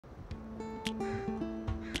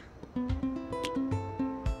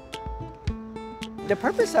The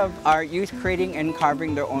purpose of our youth creating and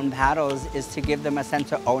carving their own paddles is to give them a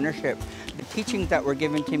sense of ownership. The teachings that were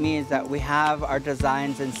given to me is that we have our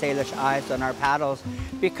designs and Salish eyes on our paddles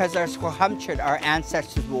because our Squamish, our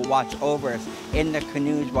ancestors, will watch over us in the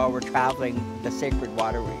canoes while we're traveling the sacred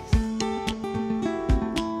waterways.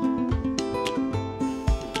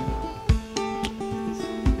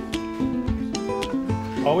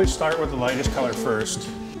 Always start with the lightest color first.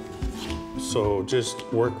 So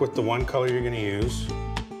just work with the one color you're going to use.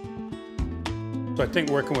 So I think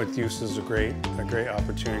working with youth is a great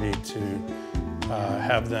opportunity to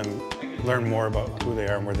have them learn more about who they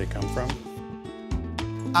are and where they come from.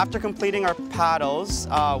 After completing our paddles,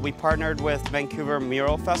 we partnered with Vancouver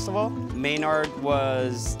Mural Festival. Maynard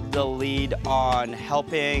was the lead on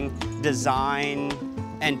helping design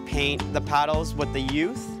and paint the paddles with the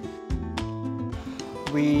youth.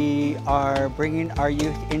 We are bringing our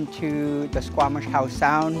youth into the Squamish House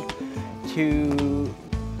Sound to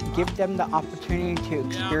give them the opportunity to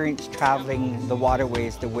experience traveling the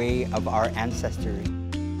waterways the way of our ancestors.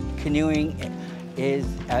 Canoeing is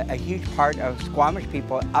a huge part of Squamish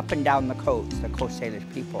people up and down the coast, the Coast Salish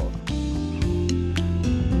people.